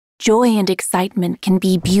joy and excitement can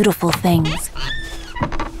be beautiful things.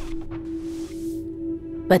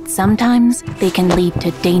 But sometimes they can lead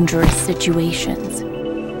to dangerous situations.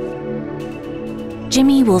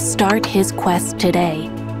 Jimmy will start his quest today,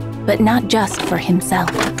 but not just for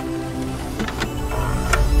himself.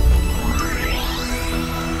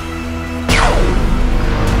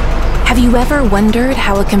 Have you ever wondered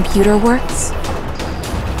how a computer works?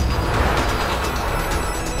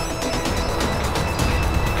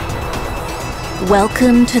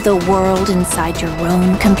 Welcome to the world inside your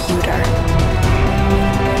own computer.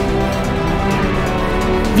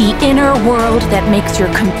 The inner world that makes your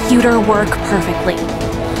computer work perfectly.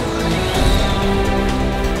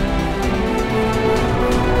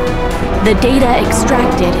 The data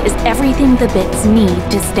extracted is everything the bits need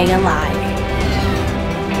to stay alive.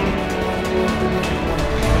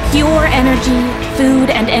 Pure energy, food,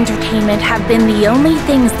 and entertainment have been the only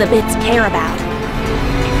things the bits care about.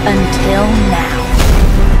 Until now.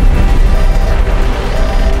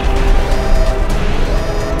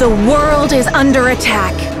 The world is under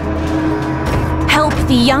attack. Help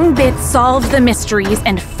the young bits solve the mysteries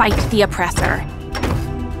and fight the oppressor.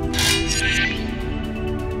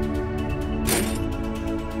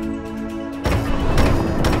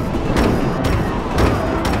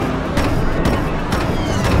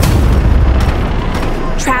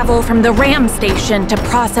 Travel from the RAM station to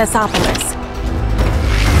Procesopolis.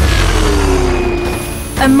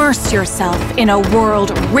 Immerse yourself in a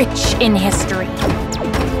world rich in history.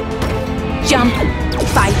 Jump,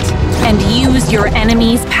 fight, and use your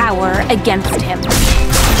enemy's power against him.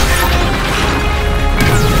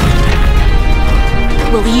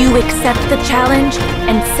 Will you accept the challenge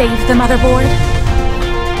and save the motherboard?